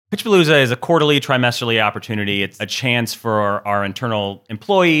Pitch-a-Palooza is a quarterly, trimesterly opportunity. It's a chance for our internal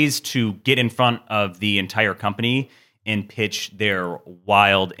employees to get in front of the entire company and pitch their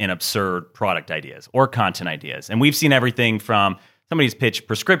wild and absurd product ideas or content ideas. And we've seen everything from somebody's pitch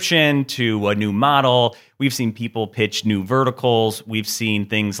prescription to a new model. We've seen people pitch new verticals. We've seen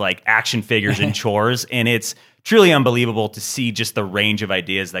things like action figures and chores. And it's truly unbelievable to see just the range of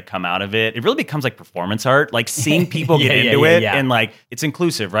ideas that come out of it. It really becomes like performance art, like seeing people get into it. And like, it's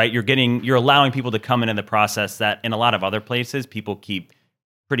inclusive, right? You're allowing people to come into the process that in a lot of other places, people keep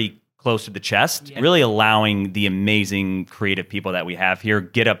pretty close to the chest, really allowing the amazing creative people that we have here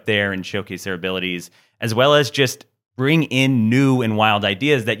get up there and showcase their abilities, as well as just bring in new and wild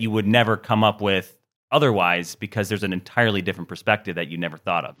ideas that you would never come up with otherwise, because there's an entirely different perspective that you never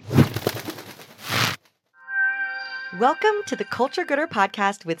thought of. Welcome to the Culture Goodr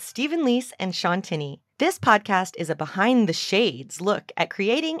podcast with Stephen Leese and Sean Tinney. This podcast is a behind-the-shades look at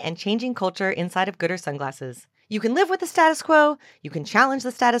creating and changing culture inside of Goodr sunglasses. You can live with the status quo, you can challenge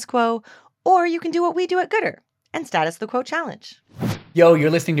the status quo, or you can do what we do at Goodr and status the quo challenge. Yo,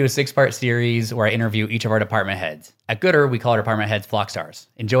 you're listening to a 6-part series where I interview each of our department heads. At Goodr, we call our department heads Flockstars.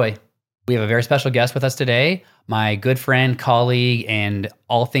 Enjoy. We have a very special guest with us today, my good friend, colleague, and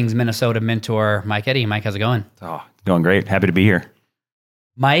all things Minnesota mentor, Mike Eddy. Mike, how's it going? Oh, going great. Happy to be here.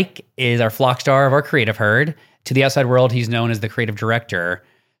 Mike is our Flockstar of our creative herd. To the outside world, he's known as the creative director.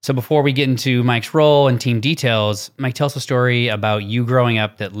 So before we get into Mike's role and team details, Mike, tell us a story about you growing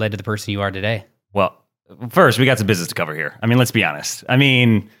up that led to the person you are today. Well, first, we got some business to cover here. I mean, let's be honest. I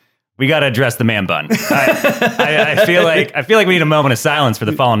mean, we got to address the man bun. I feel like we need a moment of silence for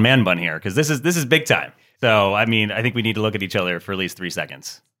the fallen man bun here, because this is big time. So, I mean, I think we need to look at each other for at least 3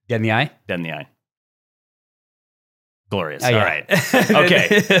 seconds. Dead in the eye? Dead in the eye. Glorious. Yeah. All right.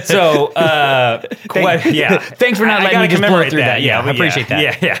 Okay. So, Thanks for not letting me just blow through that. I appreciate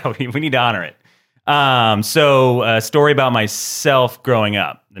that. Yeah. We need to honor it. So a story about myself growing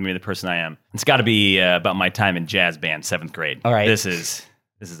up, the person I am. It's got to be about my time in jazz band, 7th grade. All right. This is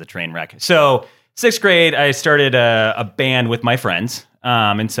a train wreck. So 6th grade, I started a band with my friends.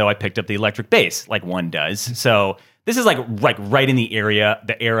 And so I picked up the electric bass like one does. So this is like right in the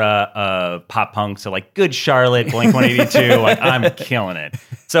era of pop punk. So like Good Charlotte, Blink-182, like I'm killing it.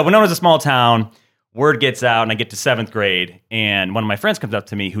 So Winona was a small town. Word gets out, and I get to 7th grade, and one of my friends comes up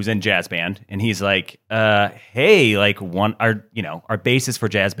to me who's in jazz band, and he's like, "Hey, like our bassist for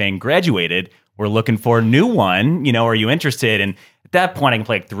jazz band graduated. We're looking for a new one. Are you interested?" And at that point, I can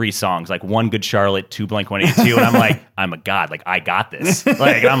play like 3 songs, like 1 Good Charlotte, 2 Blink-182, and I'm like, I'm a god, like I got this.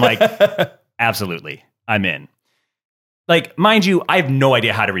 Like I'm like, absolutely, I'm in. Like, mind you, I have no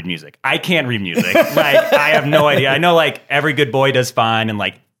idea how to read music. I can't read music. Like, I have no idea. I know, like, every good boy does fine and,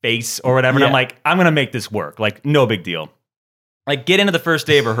 like, bass or whatever. And I'm like, I'm going to make this work. Like, no big deal. Like, get into the first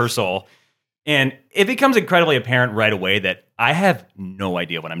day of rehearsal, and it becomes incredibly apparent right away that I have no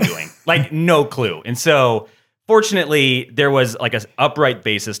idea what I'm doing. Like, no clue. And so, fortunately, there was, like, an upright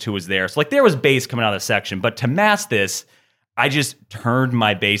bassist who was there. So, like, there was bass coming out of the section. But to mask this, I just turned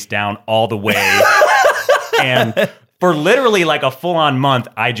my bass down all the way. And for literally like a full-on month,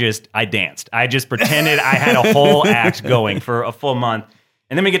 I danced. I just pretended I had a whole act going for a full month.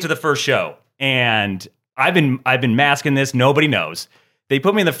 And then we get to the first show, and I've been masking this. Nobody knows. They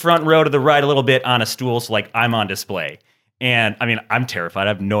put me in the front row to the right a little bit on a stool, so like I'm on display. And I mean, I'm terrified. I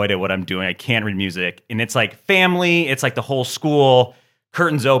have no idea what I'm doing. I can't read music. And it's like family. It's like the whole school.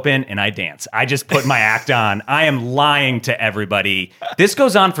 Curtains open, and I dance. I just put my act on. I am lying to everybody. This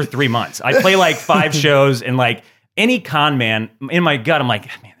goes on for 3 months. I play like 5 shows, and like any con man, in my gut, I'm like,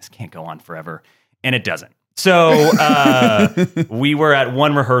 man, this can't go on forever. And it doesn't. So we were at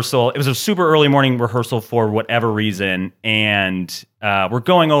one rehearsal. It was a super early morning rehearsal for whatever reason. And we're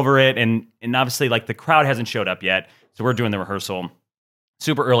going over it. And obviously, like, the crowd hasn't showed up yet. So we're doing the rehearsal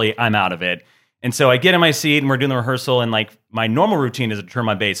super early. I'm out of it. And so I get in my seat, and we're doing the rehearsal. And like, my normal routine is to turn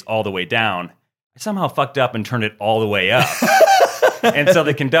my bass all the way down. I somehow fucked up and turned it all the way up. And so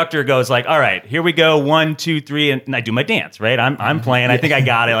the conductor goes like, all right, here we go. 1, 2, 3. And I do my dance, right? I'm playing. I think I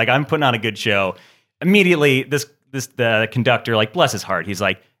got it. Like, I'm putting on a good show. Immediately, the conductor, like, bless his heart, he's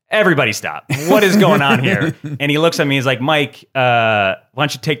like, everybody stop. What is going on here? And he looks at me, he's like, Mike, why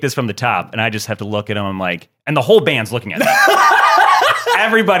don't you take this from the top? And I just have to look at him. I'm like, and the whole band's looking at me.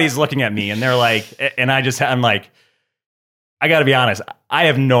 Everybody's looking at me, and they're like, and I'm like, I got to be honest, I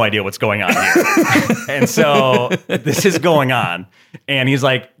have no idea what's going on here. And so this is going on. And he's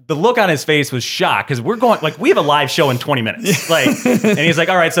like, the look on his face was shocked, because we're going, like, we have a live show in 20 minutes. Like, and he's like,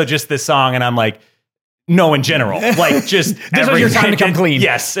 all right, so just this song. And I'm like, no, in general, like, just this was your time to come clean.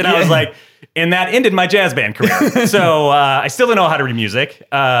 Yes. And I was like, And that ended my jazz band career. So I still don't know how to read music.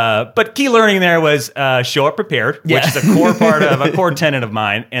 But key learning there was show up prepared, which is a core part of a core tenet of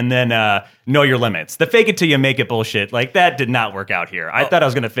mine. And then know your limits. The fake it till you make it bullshit. Like that did not work out here. I thought I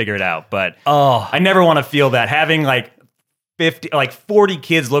was going to figure it out, but I never want to feel that. Having like 40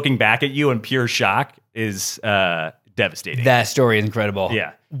 kids looking back at you in pure shock is devastating. That story is incredible.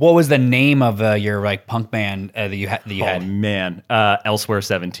 Yeah. What was the name of your like punk band that you had? Oh man, Elsewhere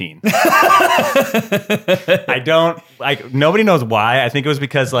 17. I don't like. Nobody knows why. I think it was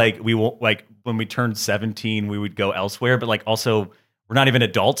because like when we turned 17, we would go elsewhere, but like also we're not even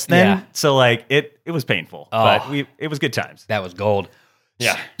adults then, so like it was painful, but it was good times. That was gold.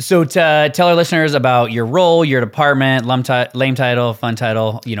 Yeah. So to tell our listeners about your role, your department, lame title, fun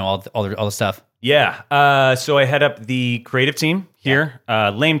title, all the stuff. Yeah. So I head up the creative team here.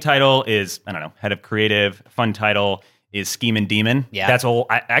 Lame title is, I don't know, head of creative. Fun title is scheming demon. Yeah. That's all.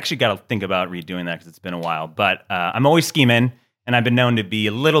 I actually got to think about redoing that because it's been a while. But I'm always scheming, and I've been known to be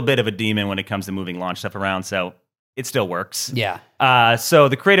a little bit of a demon when it comes to moving launch stuff around. So it still works. Yeah. So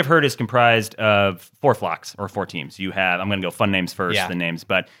the creative herd is comprised of 4 flocks or 4 teams. You have, I'm going to go fun names first, the names,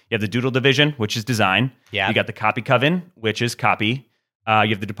 but you have the doodle division, which is design. Yeah. You got the copy coven, which is copy. You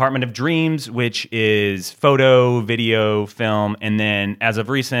have the Department of Dreams, which is photo, video, film. And then as of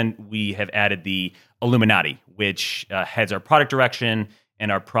recent, we have added the Illuminati, which heads our product direction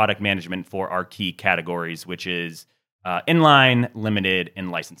and our product management for our key categories, which is inline, limited,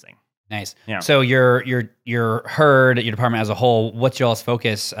 and licensing. Nice. Yeah. So your herd, your department as a whole, what's y'all's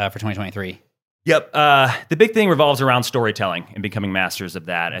focus for 2023? Yep. The big thing revolves around storytelling and becoming masters of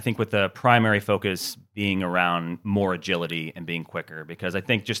that. I think with the primary focus being around more agility and being quicker, because I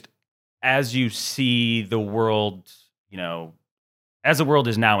think just as you see the world, as the world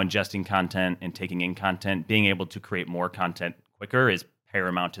is now ingesting content and taking in content, being able to create more content quicker is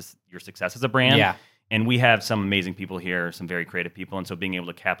paramount to your success as a brand. Yeah. And we have some amazing people here, some very creative people. And so being able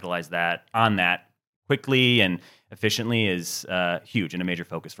to capitalize on that quickly and efficiently is huge and a major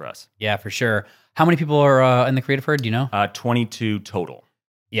focus for us. Yeah, for sure. How many people are in the creative herd? Do you know? 22 total.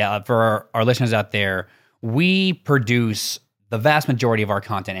 Yeah, for our listeners out there, we produce the vast majority of our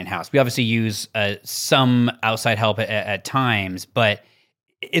content in-house. We obviously use some outside help at times, but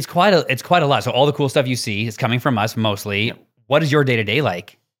it's quite a lot. So all the cool stuff you see is coming from us mostly. Yep. What is your day-to-day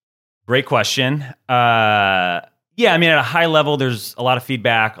like? Great question. Yeah, I mean, at a high level, there's a lot of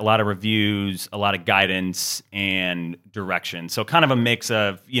feedback, a lot of reviews, a lot of guidance and direction. So kind of a mix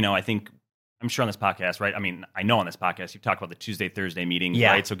of, I think, I'm sure on this podcast, right? I mean, I know on this podcast, you've talked about the Tuesday, Thursday meetings,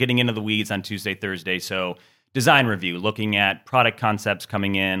 right? So getting into the weeds on Tuesday, Thursday. So design review, looking at product concepts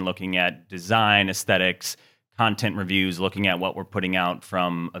coming in, looking at design, aesthetics, content reviews, looking at what we're putting out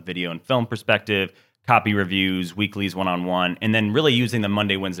from a video and film perspective, copy reviews, weeklies, one-on-one, and then really using the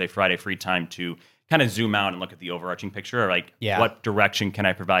Monday, Wednesday, Friday free time to kind of zoom out and look at the overarching picture, like what direction can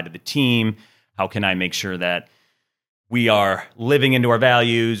I provide to the team? How can I make sure that we are living into our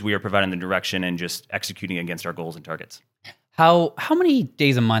values, we are providing the direction and just executing against our goals and targets? How many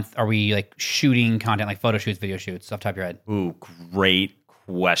days a month are we like shooting content, like photo shoots, video shoots, off the top of your head? Ooh, great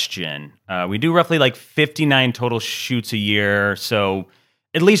question. We do roughly like 59 total shoots a year, so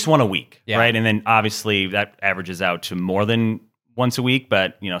at least one a week, right? And then obviously that averages out to more than once a week,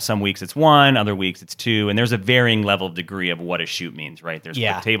 but some weeks it's 1, other weeks it's 2, and there's a varying level of degree of what a shoot means, right? There's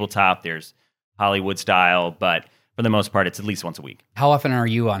quick tabletop, there's Hollywood style, but for the most part, it's at least once a week. How often are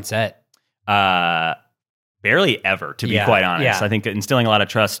you on set? Barely ever, to be quite honest. I think instilling a lot of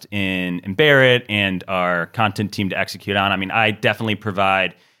trust in Barrett and our content team to execute on. I mean, I definitely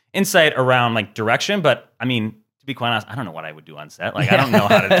provide insight around like direction, but I mean, to be quite honest, I don't know what I would do on set. Like, I don't know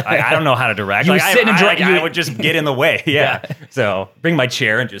how to. I don't know how to direct. You like, sit and I would just get in the way. Yeah. So bring my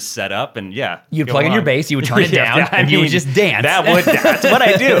chair and just set up, and you'd plug in your bass. You would turn it down, and you would just dance. That's what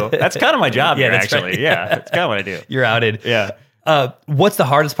I do. That's kind of my job here, actually. Right. Yeah, that's kind of what I do. You're outed. Yeah. What's the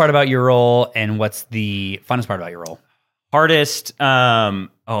hardest part about your role, and what's the funnest part about your role? Hardest,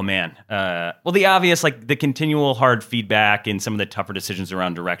 oh man. Well, the obvious, like the continual hard feedback and some of the tougher decisions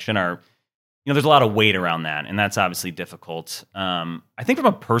around direction are. There's a lot of weight around that, and that's obviously difficult. I think from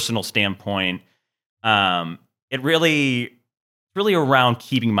a personal standpoint, it really around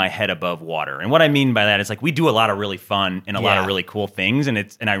keeping my head above water. And what I mean by that is like we do a lot of really fun and a lot of really cool things, and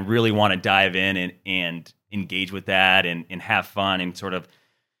I really want to dive in and engage with that and have fun and sort of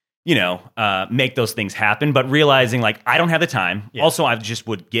make those things happen, but realizing like I don't have the time. Yeah. Also, I just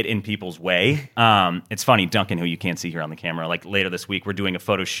would get in people's way. It's funny, Duncan, who you can't see here on the camera, like later this week, we're doing a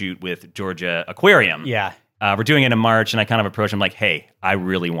photo shoot with Georgia Aquarium. Yeah. We're doing it in March, and I kind of approach him like, hey, I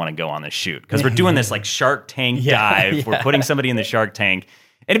really want to go on this shoot because we're doing this like Shark Tank dive. We're putting somebody in the Shark Tank,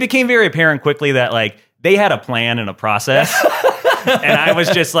 And it became very apparent quickly that like they had a plan and a process. And I was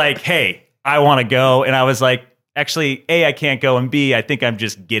just like, hey, I want to go. And I was like, actually, A, I can't go. And B, I think I'm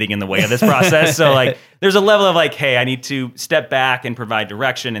just getting in the way of this process. So like, there's a level of like, hey, I need to step back and provide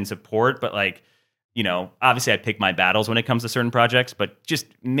direction and support. But like, you know, obviously I pick my battles when it comes to certain projects, but just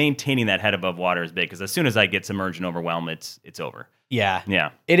maintaining that head above water is big. Because as soon as I get submerged and overwhelmed, it's over. Yeah.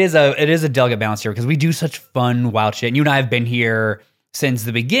 Yeah. It is a delicate balance here because we do such fun, wild shit. And you and I have been here since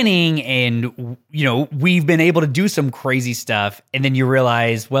the beginning, and you know, we've been able to do some crazy stuff. And then you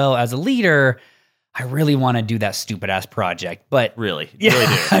realize, well, as a leader, I really want to do that stupid ass project. But really do.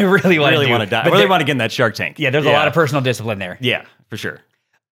 I really want to die. I really want to get in that Shark Tank. Yeah, there's a lot of personal discipline there. Yeah, for sure.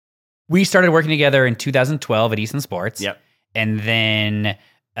 We started working together in 2012 at Easton Sports. Yep. And then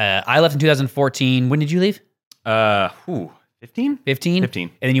I left in 2014. When did you leave? 15? 15? 15.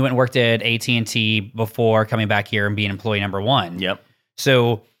 And then you went and worked at AT&T before coming back here and being employee number one. Yep.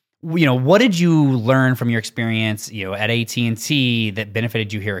 So, you know, what did you learn from your experience, you know, at AT&T that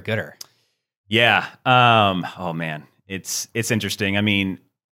benefited you here at goodr? Yeah. Oh man, it's interesting. I mean,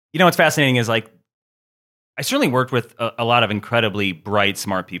 you know, what's fascinating is like, I certainly worked with a lot of incredibly bright,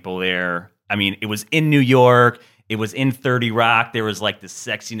 smart people there. I mean, it was in New York. It was in 30 Rock. There was like the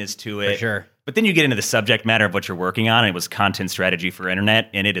sexiness to it. For sure. But then you get into the subject matter of what you're working on. And it was content strategy for internet,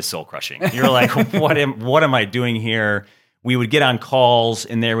 and it is soul crushing. You're like, what am I doing here? We would get on calls,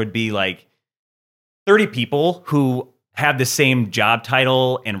 and there would be like 30 people who have the same job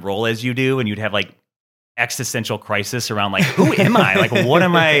title and role as you do, and you'd have like existential crisis around like, who am I? Like, what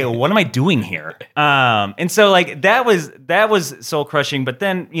am I doing here? And so like that was soul crushing. But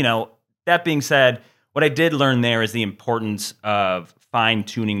then, you know, that being said, what I did learn there is the importance of fine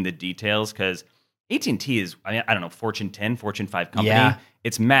tuning the details, because AT&T is, I don't know, Fortune 10, Fortune 5 company. Yeah.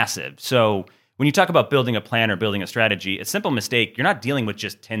 It's massive. So when you talk about building a plan or building a strategy, a simple mistake, you're not dealing with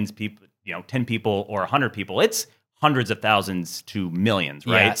just 10 people or 100 people. It's hundreds of thousands to millions,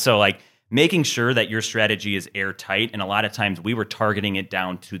 right? Yeah. So like making sure that your strategy is airtight. And a lot of times we were targeting it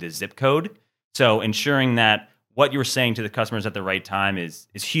down to the zip code. So ensuring that what you're saying to the customers at the right time is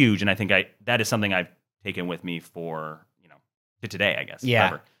huge. And I think that is something I've taken with me for, you know, to today, I guess. Yeah.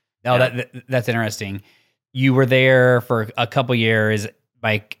 Forever. No, Yeah. that's interesting. You were there for a couple years.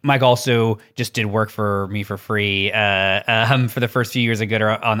 Mike also just did work for me for free for the first few years of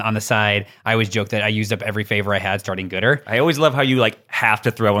goodr on the side. I always joke that I used up every favor I had starting goodr. I always love how you like have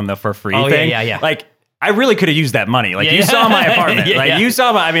to throw in the for free Oh, thing. yeah. Like I really could have used that money. Like Yeah, you yeah. saw my apartment. Yeah, like yeah. you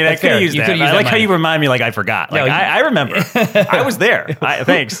saw my. I mean, That's I could fair. have used You that. could use I that like how money. you remind me. Like I forgot. Like No, I remember. I was there.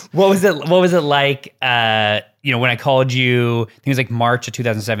 Thanks. What was it like? You know, when I called you, I think it was like March of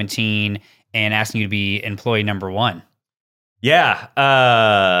 2017, and asking you to be employee number one. Yeah.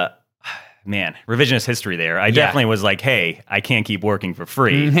 Man, revisionist history there. I definitely was like, hey, I can't keep working for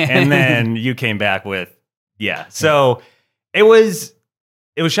free. And then you came back with, yeah. So it was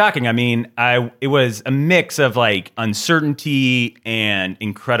shocking. I mean, it was a mix of like uncertainty and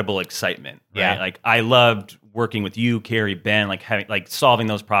incredible excitement. Right? Yeah. Like I loved working with you, Carrie, Ben, like having like solving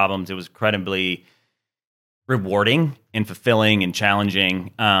those problems. It was incredibly rewarding and fulfilling and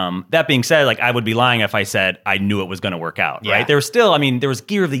challenging. That being said, like I would be lying if I said I knew it was going to work out. Yeah. Right? There was still, I mean, there was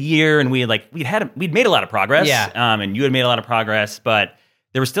Gear of the Year, and we'd made a lot of progress. Yeah. And you had made a lot of progress, but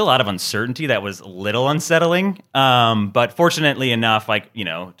there was still a lot of uncertainty that was a little unsettling. But fortunately enough, like, you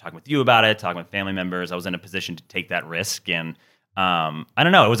know, talking with you about it, talking with family members, I was in a position to take that risk. And I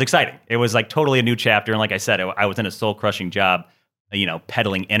don't know, it was exciting. It was like totally a new chapter. And like I said, I was in a soul crushing job, you know,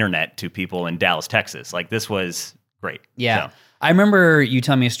 peddling internet to people in Dallas, Texas. Like this was great. Yeah. So. I remember you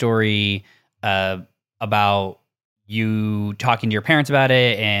telling me a story about you talking to your parents about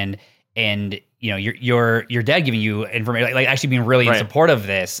it, and you know, your dad giving you information, like actually being really in support of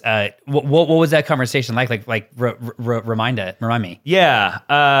this. What was that conversation like? Remind me.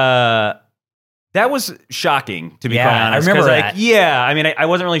 Yeah. That was shocking, to be quite honest. I remember that. I mean, I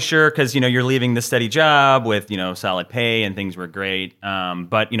wasn't really sure because, you know, you're leaving the steady job with, you know, solid pay and things were great.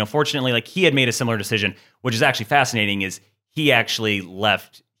 But, you know, fortunately, like he had made a similar decision, which is actually fascinating, is he actually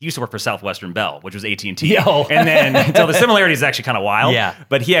left. He used to work for Southwestern Bell, which was AT&T. And then, so the similarity is actually kind of wild. Yeah.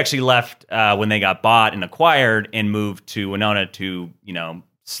 But he actually left when they got bought and acquired and moved to Winona to, you know,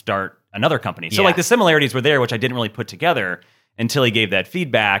 start another company. So like the similarities were there, which I didn't really put together until he gave that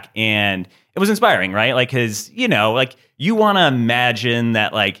feedback. And it was inspiring, right? Like, cause you know, like you want to imagine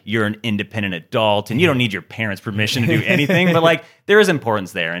that like you're an independent adult and you don't need your parents' permission to do anything, but like there is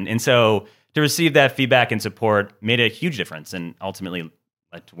importance there. And so to receive that feedback and support made a huge difference and ultimately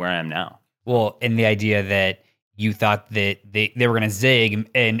led to where I am now. Well, and the idea that you thought that they were going to zig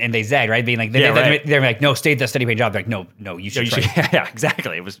and they zagged, right? Being like, they're like, no, stay at the steady pay job. They're like, no, you should try. Yeah,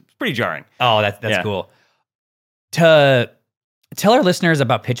 exactly. It was pretty jarring. Oh, that's cool. To tell our listeners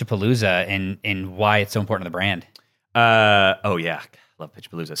about Pitch-a-Palooza and why it's so important to the brand. Oh yeah, love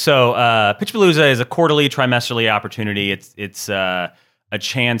Pitch-a-Palooza. So Pitch-a-Palooza is a quarterly, trimesterly opportunity. It's a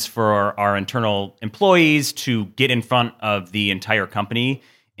chance for our internal employees to get in front of the entire company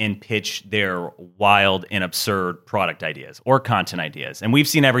and pitch their wild and absurd product ideas or content ideas. And we've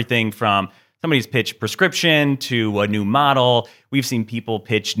seen everything from somebody's pitch prescription to a new model. We've seen people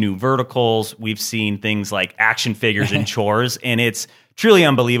pitch new verticals. We've seen things like action figures and chores. And it's truly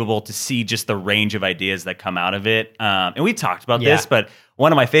unbelievable to see just the range of ideas that come out of it. And we talked about this, but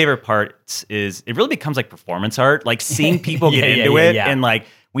one of my favorite parts is it really becomes like performance art, like seeing people get into it. And like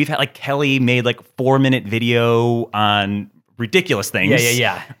we've had like Kelly made like 4-minute video on ridiculous things.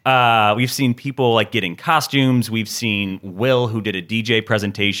 We've seen people like getting costumes. We've seen Will, who did a DJ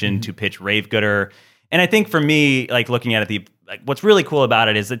presentation to pitch Rave Gooder. And I think for me, like looking at it, what's really cool about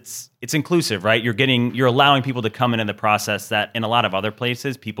it is it's inclusive, right? You're allowing people to come into the process that in a lot of other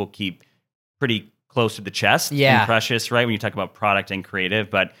places people keep pretty close to the chest and precious, right? When you talk about product and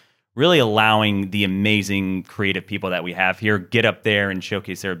creative, but really allowing the amazing creative people that we have here get up there and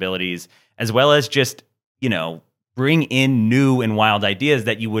showcase their abilities, as well as just, bring in new and wild ideas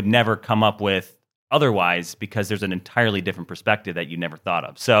that you would never come up with otherwise, because there's an entirely different perspective that you never thought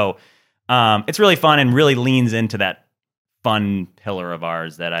of. So it's really fun and really leans into that fun pillar of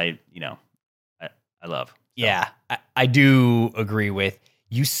ours that I love. So. Yeah, I do agree with.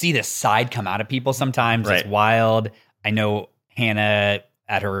 You see the side come out of people sometimes. Right. It's wild. I know Hannah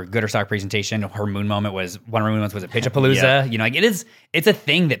at her Goodr Stock presentation, one of her moon moments was a Pitch-a-Palooza. It's a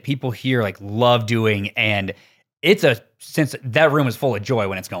thing that people here like love doing, and since that room is full of joy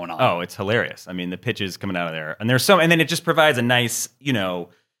when it's going on. Oh, it's hilarious. I mean, the pitches coming out of there, and and then it just provides a nice,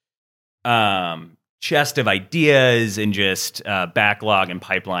 chest of ideas and just backlog and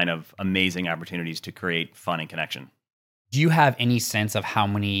pipeline of amazing opportunities to create fun and connection. Do you have any sense of how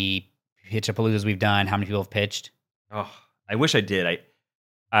many Pitch-a-Paloozas we've done? How many people have pitched? Oh, I wish I did.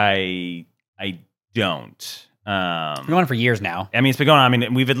 I don't. It's been going on for years now. I mean, it's been going on. I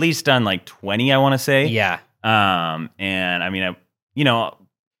mean, we've at least done like 20, I want to say. Yeah. And I mean,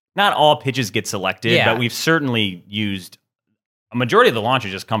 not all pitches get selected, but we've certainly used a majority of the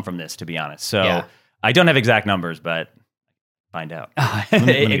launches just come from this, to be honest. So I don't have exact numbers, but find out.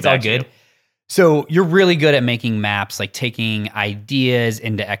 It's all good. So you're really good at making maps, like taking ideas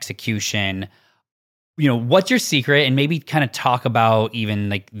into execution. What's your secret? And maybe kind of talk about even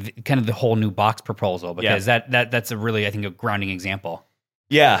like kind of the whole new box proposal, because that's a really, I think, a grounding example.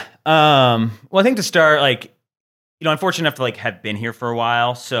 Yeah. Well, I think to start, I'm fortunate enough to have been here for a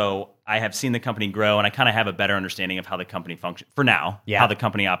while, so I have seen the company grow, and I kind of have a better understanding of how the company functions for now, how the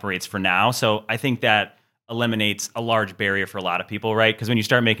company operates for now. So I think that eliminates a large barrier for a lot of people, right? Because when you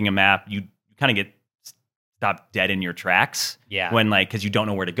start making a map, you kind of get stopped dead in your tracks. Yeah. When because you don't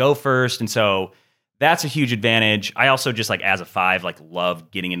know where to go first, and so that's a huge advantage. I also just as a 5,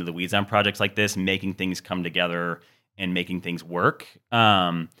 love getting into the weeds on projects like this, making things come together and making things work.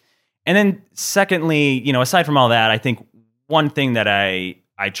 And then secondly, aside from all that, I think one thing that I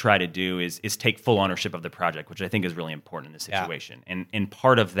try to do is take full ownership of the project, which I think is really important in this situation. Yeah. And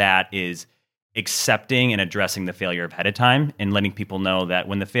part of that is accepting and addressing the failure ahead of time and letting people know that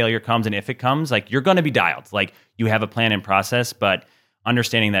when the failure comes, and if it comes, you're going to be dialed. You have a plan and process, but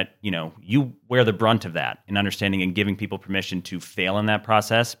understanding that, you wear the brunt of that, and understanding and giving people permission to fail in that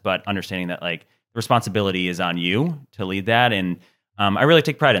process, but understanding that responsibility is on you to lead that. And I really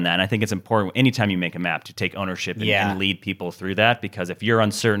take pride in that. And I think it's important anytime you make a map to take ownership and lead people through that, because if you're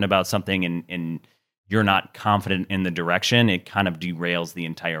uncertain about something and you're not confident in the direction, it kind of derails the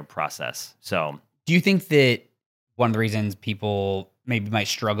entire process. So do you think that one of the reasons people maybe might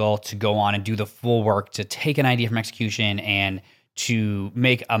struggle to go on and do the full work to take an idea from execution and to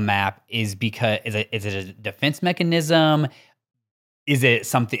make a map is because is it a defense mechanism? Is it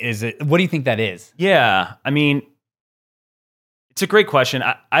something? What do you think that is? Yeah, I mean, it's a great question.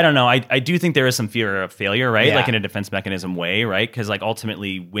 I don't know. I do think there is some fear of failure, right? Yeah. In a defense mechanism way, right? Because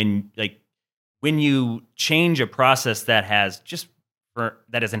ultimately, when you change a process that has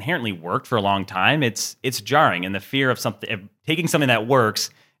inherently worked for a long time, it's jarring, and the fear of taking something that works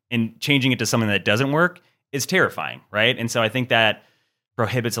and changing it to something that doesn't work is terrifying, right? And so I think that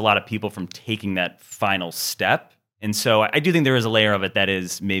prohibits a lot of people from taking that final step. And so I do think there is a layer of it that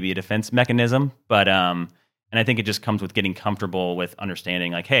is maybe a defense mechanism, but and I think it just comes with getting comfortable with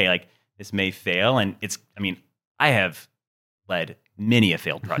understanding hey, this may fail. And I have led many a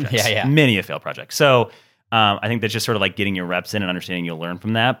failed project. Yeah. Many a failed project. So I think that's just sort of like getting your reps in and understanding you'll learn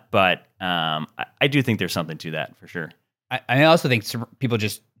from that. But I do think there's something to that for sure. I also think people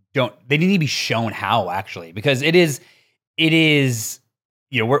just they need to be shown how, actually, because it is, it is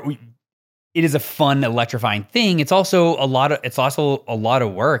a fun, electrifying thing. It's also a lot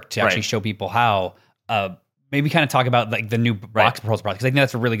of work to actually show people how. Maybe kind of talk about like the new box proposal project, because I think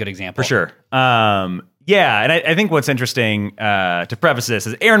that's a really good example. For sure. Yeah, and I think what's interesting to preface this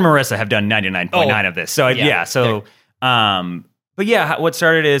is Aaron and Marissa have done 99.9 of this. So but yeah, what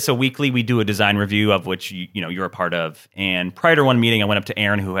started is, so weekly we do a design review of which you're a part of. And prior to one meeting, I went up to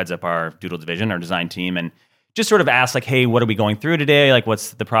Aaron, who heads up our Doodle division, our design team, and just sort of asked like, hey, what are we going through today? Like,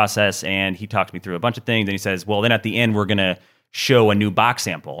 what's the process? And he talked me through a bunch of things. And he says, well, then at the end, we're going to show a new box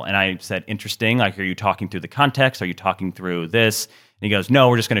sample. And I said, interesting. Like, are you talking through the context? Are you talking through this? And he goes, no,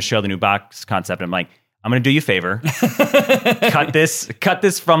 we're just going to show the new box concept. And I'm like, I'm going to do you a favor. cut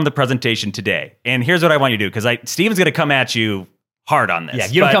this from the presentation today. And here's what I want you to do, because Steven's going to come at you hard on this. Yeah,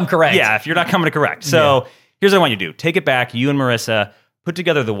 you don't come correct. Yeah, if you're not coming to correct. So here's what I want you to do. Take it back. You and Marissa put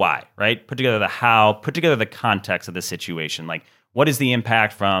together the why, right? Put together the how, put together the context of the situation. Like, what is the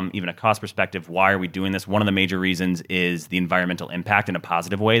impact from even a cost perspective? Why are we doing this? One of the major reasons is the environmental impact in a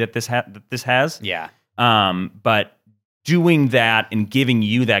positive way that this has. Yeah. But doing that and giving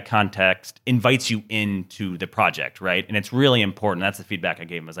you that context invites you into the project, right? And it's really important. That's the feedback I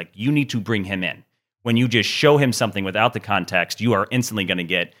gave him. I was like, you need to bring him in. When you just show him something without the context, you are instantly going to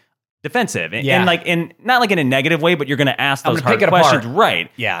get defensive. And not like in a negative way, but you're going to ask those hard questions. Right.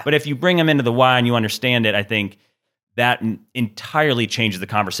 Yeah. But if you bring him into the why and you understand it, I think that entirely changes the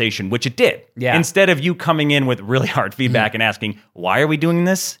conversation, which it did. Yeah. Instead of you coming in with really hard feedback and asking, why are we doing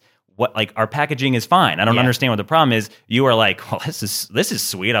this? What, like, our packaging is fine. I don't understand what the problem is. You are like, well, this is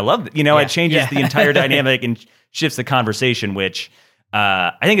sweet. I love it. It changes the entire dynamic and shifts the conversation, which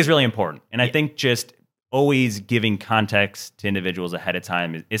I think is really important. And I think just always giving context to individuals ahead of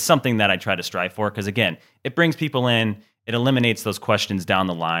time is something that I try to strive for. Because again, it brings people in, it eliminates those questions down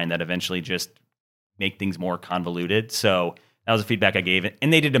the line that eventually just make things more convoluted. So that was the feedback I gave,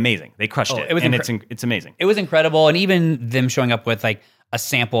 and they did amazing. They crushed it. It's amazing. It was incredible, and even them showing up with like a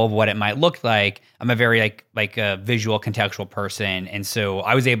sample of what it might look like. I'm a very like a visual, contextual person, and so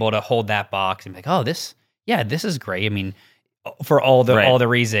I was able to hold that box and be like, oh, this is great. I mean, for all the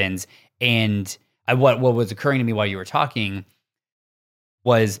reasons. And what was occurring to me while you were talking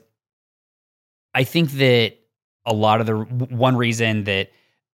was, I think that a lot of the one reason that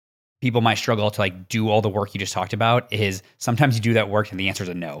people might struggle to like do all the work you just talked about is sometimes you do that work and the answer is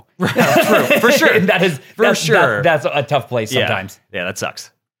a no. True, for sure. That's a tough place sometimes. Yeah, that sucks.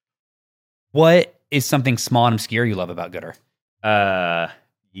 What is something small and obscure you love about Goodr? The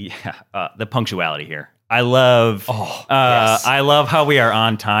punctuality here. I love how we are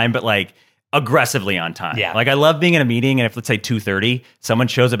on time, but like aggressively on time. Yeah. Like, I love being in a meeting, and if, let's say 2:30, someone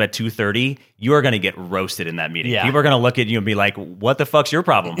shows up at 2:30, you are going to get roasted in that meeting. Yeah. People are going to look at you and be like, what the fuck's your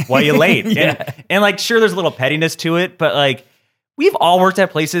problem? Why are you late? And like, sure, there's a little pettiness to it, but like, we've all worked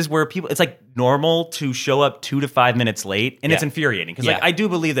at places where it's like normal to show up 2 to 5 minutes late, and it's infuriating. Because like, I do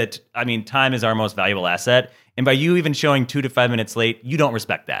believe that, I mean, time is our most valuable asset. And by you even showing 2 to 5 minutes late, you don't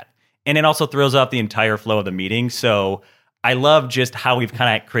respect that. And it also throws off the entire flow of the meeting. So I love just how we've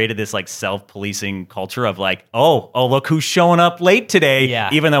kind of created this like self-policing culture of like, oh, look who's showing up late today,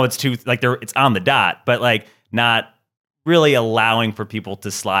 even though it's it's on the dot, but like not really allowing for people to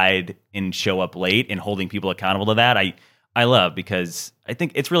slide and show up late and holding people accountable to that. I love, because I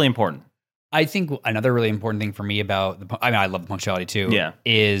think it's really important. I think another really important thing for me about I love the punctuality too.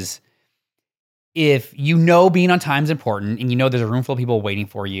 Is if being on time is important, and there's a room full of people waiting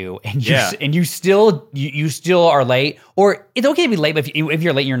for you, and you still are late, or it's okay to be late, but if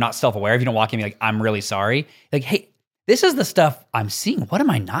you're late and you're not self-aware, if you don't walk in and be like, I'm really sorry, like, hey, this is the stuff I'm seeing. What am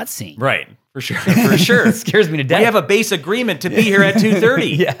I not seeing? Right. For sure. For sure. It scares me to death. We have a base agreement to be here at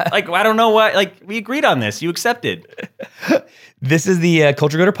 2:30. Like, I don't know why. Like, we agreed on this. You accepted. This is the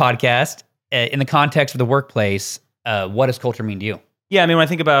Culture Goodr podcast. In the context of the workplace, what does culture mean to you? Yeah, I mean, when I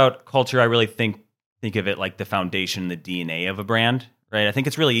think about culture, I really think of it like the foundation, the DNA of a brand, right? I think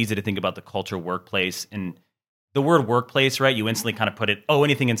it's really easy to think about the culture workplace, and the word workplace, right? You instantly kind of put it,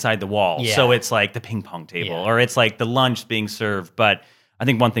 anything inside the wall. Yeah. So it's like the ping pong table, or it's like the lunch being served. But I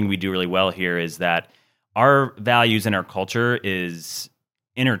think one thing we do really well here is that our values and our culture is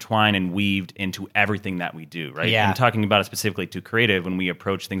intertwined and weaved into everything that we do, right? Yeah. And talking about it specifically to creative, when we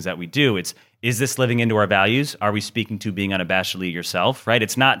approach things that we do, is this living into our values? Are we speaking to being unabashedly yourself, right?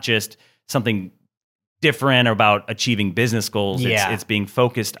 It's not just something different about achieving business goals. It's being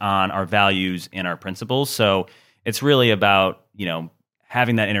focused on our values and our principles. So it's really about,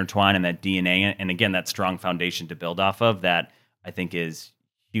 having that intertwine and that DNA, and again, that strong foundation to build off of, that I think is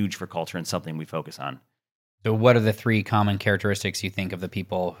huge for culture and something we focus on. So what are the 3 common characteristics you think of the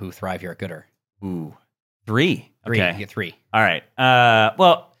people who thrive here at goodr? Ooh, 3. Okay. You get 3. All right.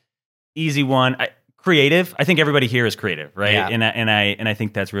 Well, easy one. Creative. I think everybody here is creative, right? Yeah. And I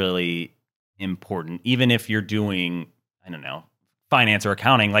think that's really important. Even if you're doing, I don't know, finance or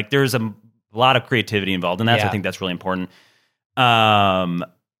accounting, like there's a lot of creativity involved in that. So I think that's really important.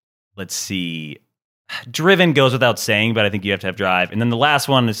 Let's see. Driven goes without saying, but I think you have to have drive. And then the last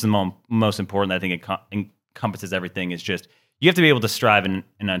one is the most important. I think it encompasses everything. Is just you have to be able to strive in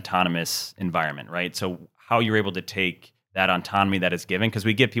an autonomous environment, right? So how you're able to take that autonomy that is given, because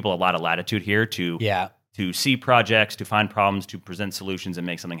we give people a lot of latitude here to see projects, to find problems, to present solutions, and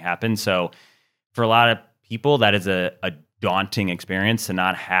make something happen. So for a lot of people, that is a daunting experience to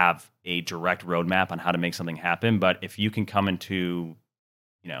not have a direct roadmap on how to make something happen. But if you can come into,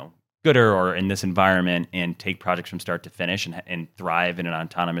 goodr or in this environment and take projects from start to finish and thrive in an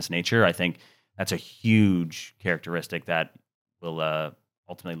autonomous nature, I think that's a huge characteristic that will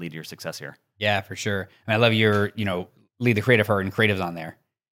ultimately lead to your success here. Yeah, for sure. I love your, lead the creative heart and creatives on there.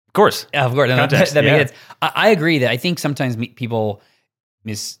 Of course. Yeah, of course. That makes sense. I agree that I think sometimes people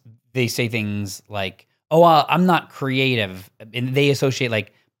they say things like, oh, I'm not creative. And they associate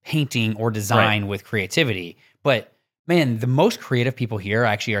like painting or design with creativity. But man, the most creative people here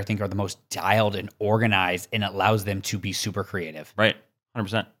actually, I think, are the most dialed and organized, and it allows them to be super creative. Right.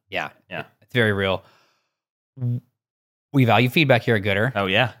 100%. Yeah. It's very real. We value feedback here at goodr. Oh,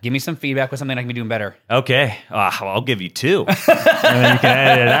 yeah. Give me some feedback with something I can be doing better. Okay. Well, I'll give you 2. And then you can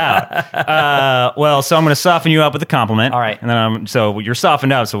edit it out. So I'm going to soften you up with a compliment. All right. And then so you're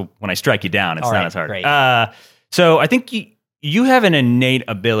softened up, so when I strike you down, it's not as hard. Great. So I think you have an innate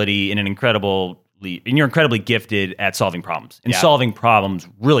ability and you're incredibly gifted at solving problems and solving problems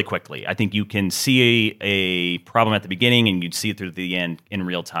really quickly. I think you can see a problem at the beginning and you'd see it through the end in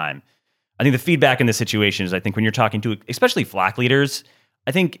real time. I think the feedback in this situation is, I think when you're talking to especially Flock leaders,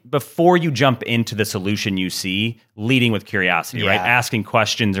 I think before you jump into the solution you see, leading with curiosity, right? Asking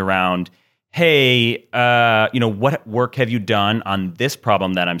questions around, hey, what work have you done on this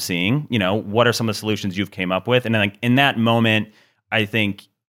problem that I'm seeing? What are some of the solutions you've came up with? And then in that moment, I think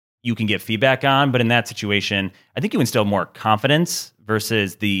you can get feedback on, but in that situation, I think you instill more confidence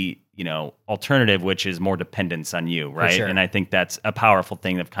versus the alternative, which is more dependence on you, right? Sure. And I think that's a powerful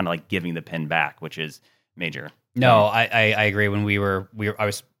thing of kind of like giving the pin back, which is major. No, I agree. When we were all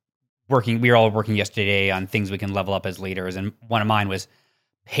working yesterday on things we can level up as leaders, and one of mine was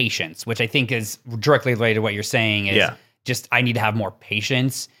patience, which I think is directly related to what you're saying. Is just I need to have more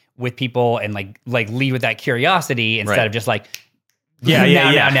patience with people and like lead with that curiosity instead of just like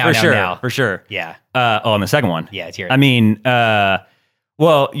for sure. Yeah. And the second one. Yeah, it's here. I mean,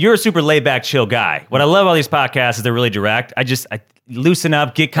 you're a super laid back, chill guy. What I love about these podcasts is they're really direct. I loosen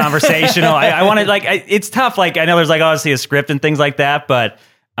up, get conversational. I want to it's tough. Like I know there's like obviously a script and things like that, but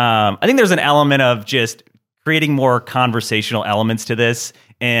I think there's an element of just creating more conversational elements to this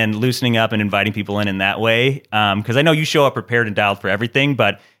and loosening up and inviting people in that way. Because I know you show up prepared and dialed for everything,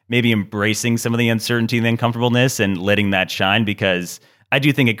 but maybe embracing some of the uncertainty and the uncomfortableness and letting that shine, because I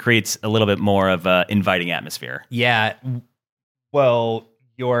do think it creates a little bit more of an inviting atmosphere. Yeah. Well,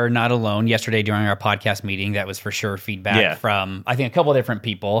 you're not alone. Yesterday during our podcast meeting, that was for sure feedback from, I think, a couple of different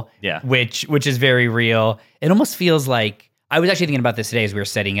people, which is very real. It almost feels like, I was actually thinking about this today as we were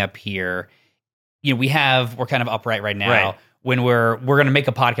setting up here. We're kind of upright right now. Right. When we're going to make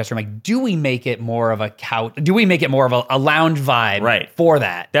a podcast, we're like, do we make it more of a couch? Do we make it more of a lounge vibe for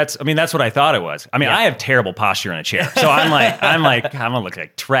that? That's what I thought it was. I mean, I have terrible posture in a chair. So I'm gonna look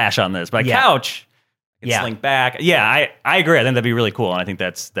like trash on this, but a couch, slink back. Yeah, I agree. I think that'd be really cool. And I think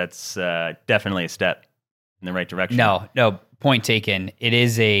that's definitely a step in the right direction. No, point taken.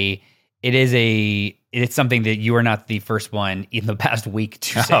 It's something that you are not the first one in the past week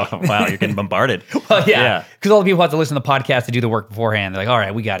to say. Oh, wow, you're getting bombarded. Well, yeah. Because all the people have to listen to the podcast to do the work beforehand. They're like, all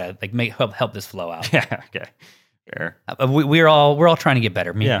right, we gotta help this flow out. Yeah, okay, fair. We're all trying to get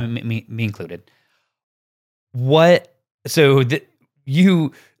better. Me included.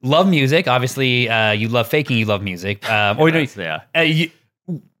 You love music, obviously. You love faking. You love music.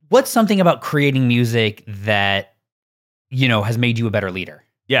 What's something about creating music that has made you a better leader?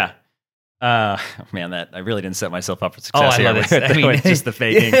 Yeah. Man, that I really didn't set myself up for success here. I love this. With just the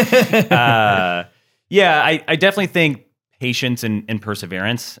faking. I definitely think patience and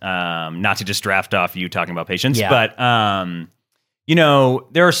perseverance. Not to just draft off you talking about patience, but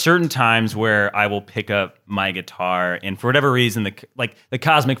there are certain times where I will pick up my guitar, and for whatever reason, the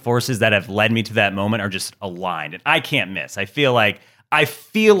cosmic forces that have led me to that moment are just aligned, and I can't miss. I feel like I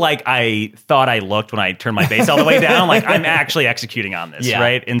feel like I thought I looked when I turned my bass all the way down. Like I'm actually executing on this,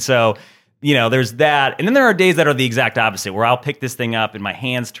 right? And so, there's that. And then there are days that are the exact opposite, where I'll pick this thing up and my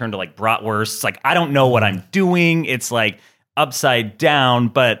hands turn to like bratwurst. It's like, I don't know what I'm doing. It's like upside down.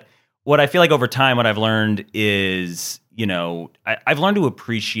 But what I feel like over time, what I've learned is, I've learned to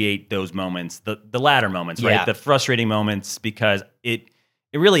appreciate those moments, the latter moments, right? The frustrating moments, because it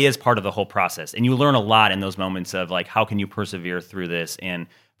really is part of the whole process. And you learn a lot in those moments of like, how can you persevere through this? And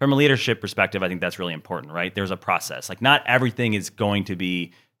from a leadership perspective, I think that's really important, right? There's a process. Like not everything is going to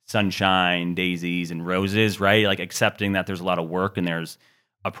be sunshine, daisies, and roses, right? Like accepting that there's a lot of work and there's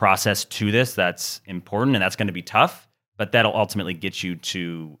a process to this that's important, and that's going to be tough, but that'll ultimately get you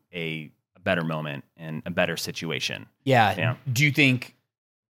to a better moment and a better situation. Yeah. Do you think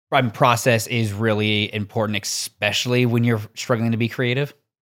process is really important, especially when you're struggling to be creative?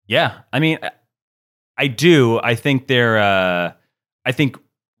 Yeah. I mean, I do. I think I think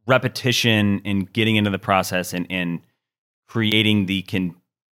repetition and getting into the process and creating the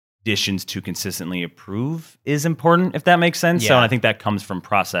conditions to consistently improve is important, if that makes sense. So I think that comes from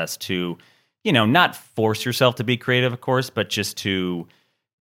process to, not force yourself to be creative, of course, but just to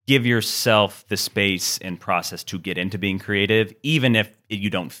give yourself the space and process to get into being creative, even if you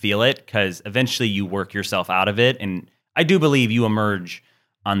don't feel it, because eventually you work yourself out of it. And I do believe you emerge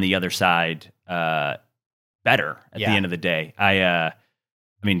on the other side better at the end of the day.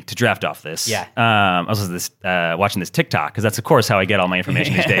 I mean, to draft off this, I was watching this TikTok, because that's, of course, how I get all my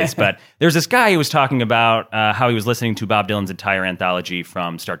information these days. But there's this guy who was talking about how he was listening to Bob Dylan's entire anthology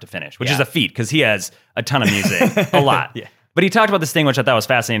from start to finish, which is a feat, because he has a ton of music, a lot. But he talked about this thing, which I thought was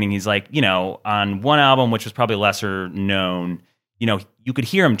fascinating. He's like, on one album, which was probably lesser known, you could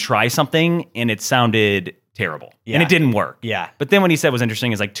hear him try something and it sounded terrible. And it didn't work. But then what he said was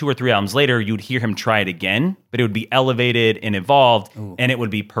interesting is like 2 or 3 albums later, you'd hear him try it again, but it would be elevated and evolved and it would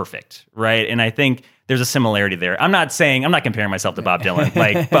be perfect. Right. And I think there's a similarity there. I'm not comparing myself to Bob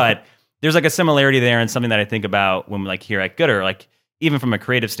Dylan, but there's like a similarity there, and something that I think about when like here at goodr, like even from a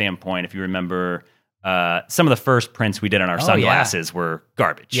creative standpoint, if you remember, some of the first prints we did on our sunglasses were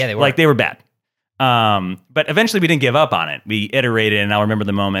garbage. Yeah, they were. Like they were bad. But eventually we didn't give up on it. We iterated, and I'll remember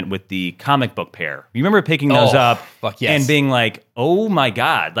the moment with the comic book pair. You remember picking those up and being like, oh my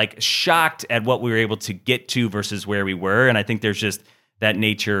God, like shocked at what we were able to get to versus where we were. And I think there's just that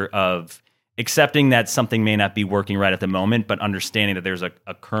nature of accepting that something may not be working right at the moment, but understanding that there's a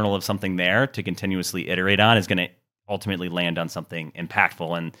kernel of something there to continuously iterate on is going to ultimately land on something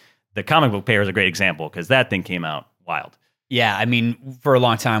impactful. And the comic book pair is a great example, because that thing came out wild. Yeah, I mean, for a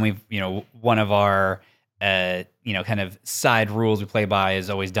long time, we've, one of our, kind of side rules we play by is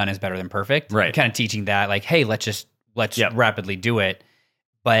always done is better than perfect. Right. We're kind of teaching that, like, hey, let's rapidly do it.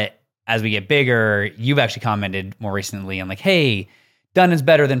 But as we get bigger, you've actually commented more recently on like, hey, done is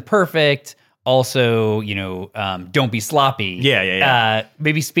better than perfect. Also, don't be sloppy. Yeah.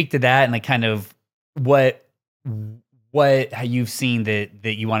 Maybe speak to that and like kind of what you've seen that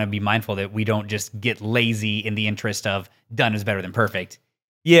you want to be mindful that we don't just get lazy in the interest of done is better than perfect.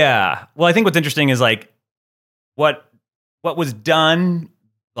 Yeah. Well, I think what's interesting is like what was done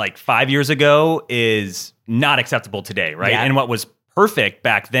like 5 years ago is not acceptable today, right? Yeah. And what was perfect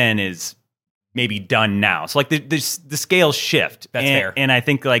back then is maybe done now. So like the scales shift. That's fair. And I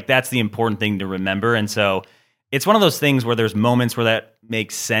think like that's the important thing to remember. And so it's one of those things where there's moments where that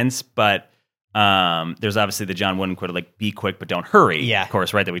makes sense, but there's obviously the John Wooden quote, like be quick, but don't hurry, of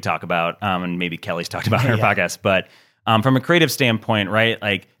course, right? That we talk about, and maybe Kelly's talked about in her podcast, but, from a creative standpoint, right?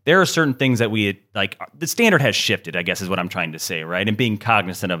 Like there are certain things that the standard has shifted, I guess is what I'm trying to say, right? And being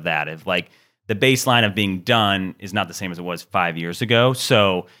cognizant of that, if like the baseline of being done is not the same as it was 5 years ago.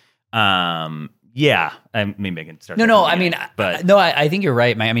 So, maybe I can start. I think you're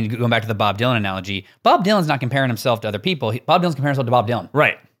right. I mean, going back to the Bob Dylan analogy, Bob Dylan's not comparing himself to other people. Bob Dylan's comparing himself to Bob Dylan.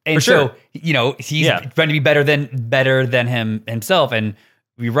 Right. And so, he's trying to be better than himself. And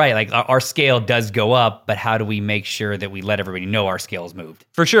you're right, like our scale does go up, but how do we make sure that we let everybody know our scale has moved?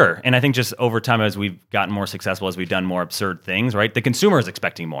 For sure. And I think just over time, as we've gotten more successful, as we've done more absurd things, right? The consumer is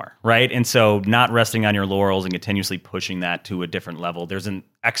expecting more, right? And so not resting on your laurels and continuously pushing that to a different level. There's an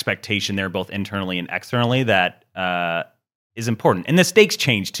expectation there, both internally and externally, that is important. And the stakes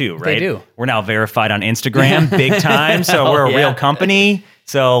change too, right? They do. We're now verified on Instagram big time. So we're a real company.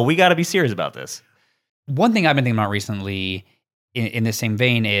 So we got to be serious about this. One thing I've been thinking about recently in the same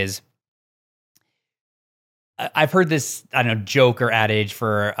vein is I've heard this, I don't know, joke or adage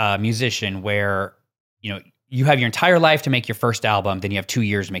for a musician where, you have your entire life to make your first album, then you have 2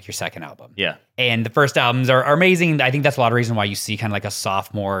 years to make your second album. Yeah. And the first albums are amazing. I think that's a lot of reason why you see kind of like a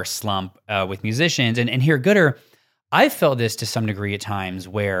sophomore slump with musicians. And here at goodr, I've felt this to some degree at times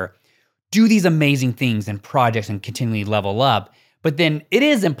where do these amazing things and projects and continually level up, but then it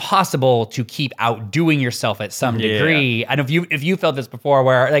is impossible to keep outdoing yourself at some degree. I don't know if you felt this before,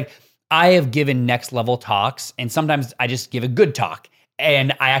 where like I have given next level talks, and sometimes I just give a good talk,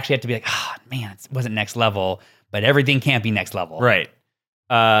 and I actually have to be like, oh man, it wasn't next level, but everything can't be next level, right?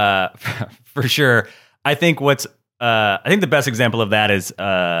 For sure. I think the best example of that is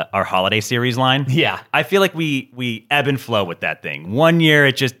our holiday series line. Yeah. I feel like we ebb and flow with that thing. One year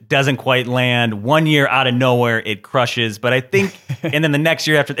it just doesn't quite land. One year out of nowhere it crushes. But I think, and then the next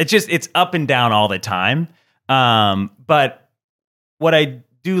year after, it's up and down all the time. But what I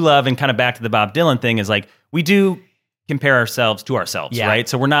do love, and kind of back to the Bob Dylan thing, is like we do compare ourselves to ourselves, right?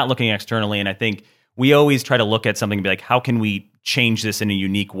 So we're not looking externally. And I think we always try to look at something and be like, how can we change this in a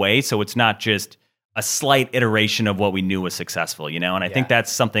unique way? So it's not just a slight iteration of what we knew was successful, And I think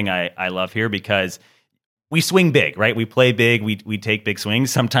that's something I love here, because we swing big, right? We play big, we take big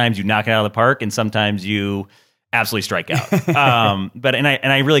swings. Sometimes you knock it out of the park, and sometimes you absolutely strike out. But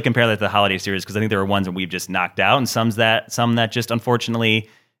I really compare that to the holiday series, because I think there are ones that we've just knocked out, and some that just unfortunately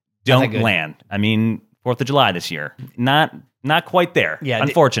don't land. I mean, 4th of July this year, not quite there,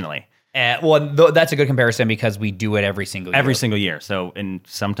 unfortunately. That's a good comparison, because we do it every single year. Every single year. So, and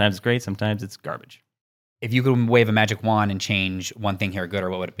sometimes it's great, sometimes it's garbage. If you could wave a magic wand and change one thing here at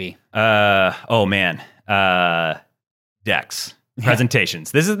goodr, what would it be? Decks.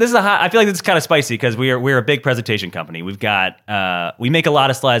 Presentations. This is I feel like this is kind of spicy, because we're a big presentation company. We've got we make a lot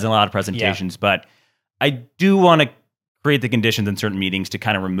of slides and a lot of presentations, but I do want to create the conditions in certain meetings to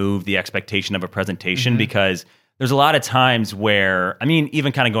kind of remove the expectation of a presentation, because there's a lot of times where, I mean,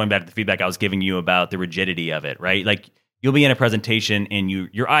 even kind of going back to the feedback I was giving you about the rigidity of it, right? Like you'll be in a presentation and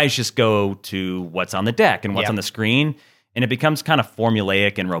your eyes just go to what's on the deck and what's on the screen, and it becomes kind of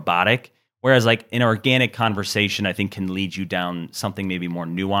formulaic and robotic. Whereas like an organic conversation, I think, can lead you down something maybe more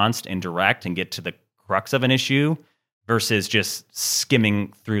nuanced and direct and get to the crux of an issue versus just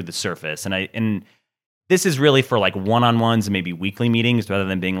skimming through the surface. And this is really for like one-on-ones and maybe weekly meetings, rather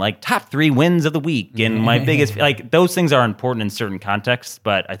than being like top 3 wins of the week and my biggest, like those things are important in certain contexts.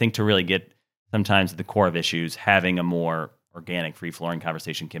 But I think to really get sometimes the core of issues, having a more organic, free-flowing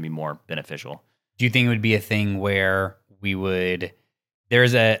conversation can be more beneficial. Do you think it would be a thing where we would,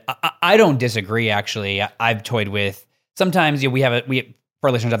 I don't disagree, actually. I've toyed with, sometimes we have for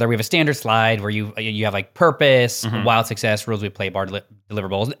our listeners out there, we have a standard slide where you have like purpose, wild success, rules we play, bar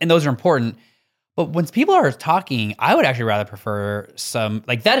deliverables, and those are important. But when people are talking, I would actually rather prefer some,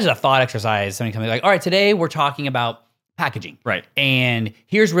 like that is a thought exercise. Somebody coming like, all right, today we're talking about packaging. Right. And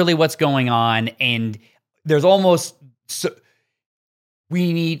here's really what's going on. And there's almost, here's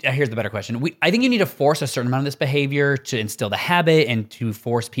the better question. I think you need to force a certain amount of this behavior to instill the habit and to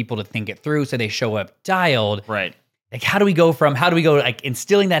force people to think it through so they show up dialed. Right. Like how do we go like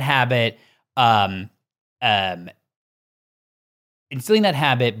instilling that habit,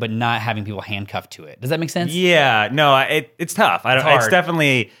 but not having people handcuffed to it. Does that make sense? Yeah, no, it's tough. It's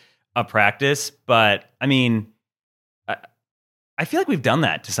definitely a practice, but I mean, I feel like we've done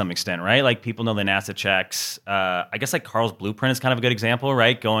that to some extent, right? Like people know the NASA checks. I guess like Carl's blueprint is kind of a good example,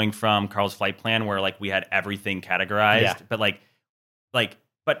 right? Going from Carl's flight plan where like we had everything categorized, but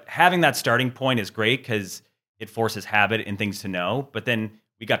but having that starting point is great because it forces habit and things to know. But then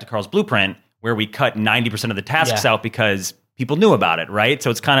we got to Carl's blueprint where we cut 90% of the tasks out because people knew about it, right?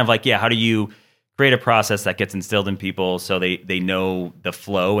 So it's kind of like, how do you create a process that gets instilled in people so they know the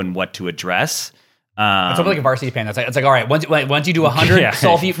flow and what to address? It's like a varsity pen. It's like all right, once you do 100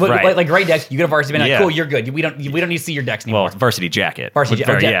 salty, like great decks, you get a varsity pen. Like, cool, you're good. We don't need to see your decks anymore. Well, varsity jacket.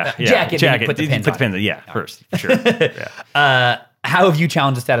 Jacket. Then you put the pins on. First, for sure. How have you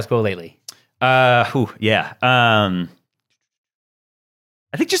challenged the status quo lately? I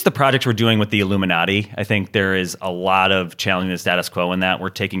think just the projects we're doing with the Illuminati, I think there is a lot of challenging the status quo in that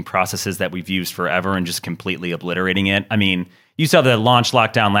we're taking processes that we've used forever and just completely obliterating it. I mean, you saw the launch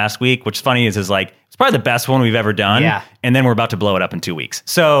lockdown last week, which funny is like, it's probably the best one we've ever done. Yeah. And then we're about to blow it up in 2 weeks.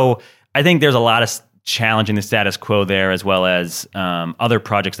 So I think there's a lot of challenging the status quo there, as well as other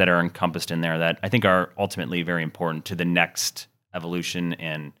projects that are encompassed in there that I think are ultimately very important to the next evolution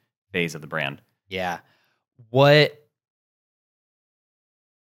and phase of the brand. Yeah. What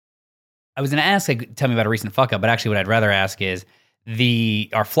I was going to ask, like, tell me about a recent fuck up, but actually what I'd rather ask is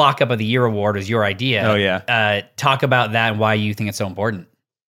our Flock Up of the Year award was your idea. Oh, yeah. Talk about that and why you think it's so important.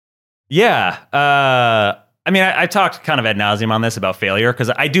 Yeah. I mean, I talked kind of ad nauseum on this about failure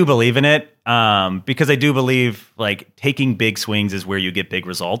because I do believe in it, because I do believe like taking big swings is where you get big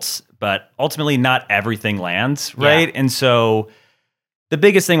results, but ultimately not everything lands, right? Yeah. And so the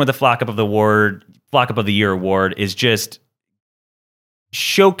biggest thing with the Flock Up of the award, Flock Up of the Year award is just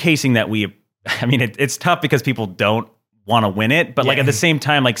showcasing that it's tough because people don't want to win it, but like at the same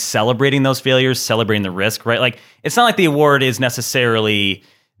time, like celebrating those failures, celebrating the risk, right? Like it's not like the award is necessarily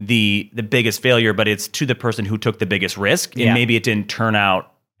the biggest failure, but it's to the person who took the biggest risk, and maybe it didn't turn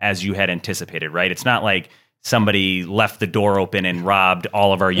out as you had anticipated, right? It's not like somebody left the door open and robbed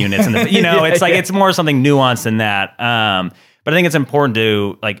all of our units, and it's like it's more something nuanced than that. But I think it's important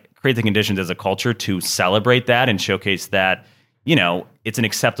to like create the conditions as a culture to celebrate that and showcase that, it's an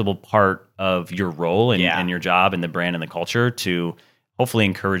acceptable part of your role and your job and the brand and the culture to hopefully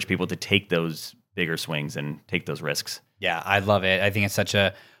encourage people to take those bigger swings and take those risks. Yeah, I love it. I think it's such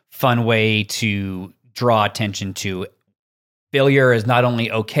a fun way to draw attention to failure is not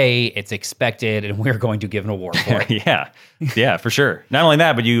only okay, it's expected, and we're going to give an award for it. Yeah, for sure. Not only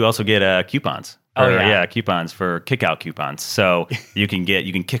that, but you also get coupons. Coupons for kick-out coupons. So you can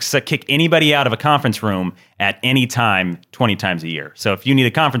kick anybody out of a conference room at any time, 20 times a year. So if you need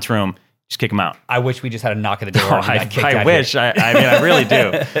a conference room, just kick them out. I wish we just had a knock at the door. I wish. I really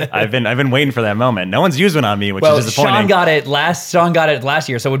do. I've been waiting for that moment. No one's used one on me, which is disappointing. Sean got it last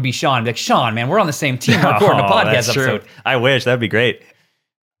year, so it would be Sean. Like, Sean, man, we're on the same team. We're recording a podcast episode. True. I wish. That'd be great.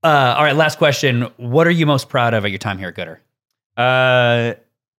 All right, last question. What are you most proud of at your time here at goodr?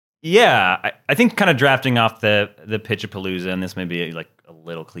 Yeah, I think kind of drafting off the Pitch-a-Palooza, and this may be like a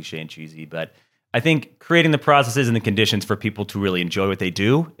little cliche and cheesy, but I think creating the processes and the conditions for people to really enjoy what they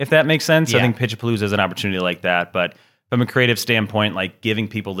do, if that makes sense. Yeah. I think Pitch-a-Palooza is an opportunity like that, but from a creative standpoint, like giving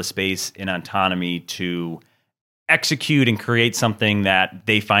people the space and autonomy to execute and create something that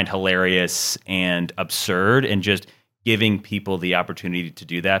they find hilarious and absurd, and just giving people the opportunity to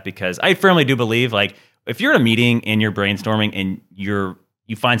do that, because I firmly do believe, like, if you're in a meeting and you're brainstorming and you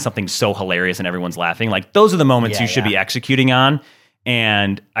find something so hilarious and everyone's laughing, like those are the moments you should be executing on.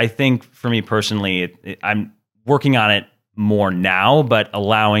 And I think for me personally, I'm working on it more now, but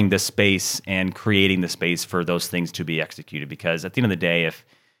allowing the space and creating the space for those things to be executed. Because at the end of the day, if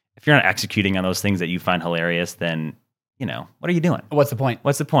you're not executing on those things that you find hilarious, then, what are you doing? What's the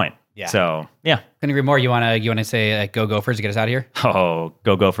point? Yeah. So, yeah. Couldn't agree more. You want to say go Gophers to get us out of here? Oh,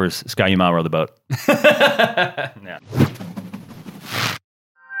 go Gophers. Sky Umau, row the boat. Yeah.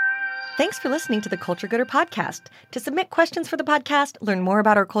 Thanks for listening to the Culture Goodr podcast. To submit questions for the podcast, learn more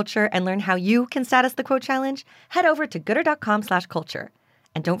about our culture, and learn how you can status the quote challenge, head over to goodr.com/culture.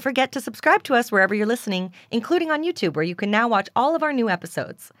 And don't forget to subscribe to us wherever you're listening, including on YouTube, where you can now watch all of our new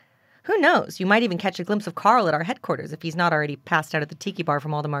episodes. Who knows? You might even catch a glimpse of Carl at our headquarters if he's not already passed out at the tiki bar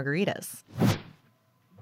from all the margaritas.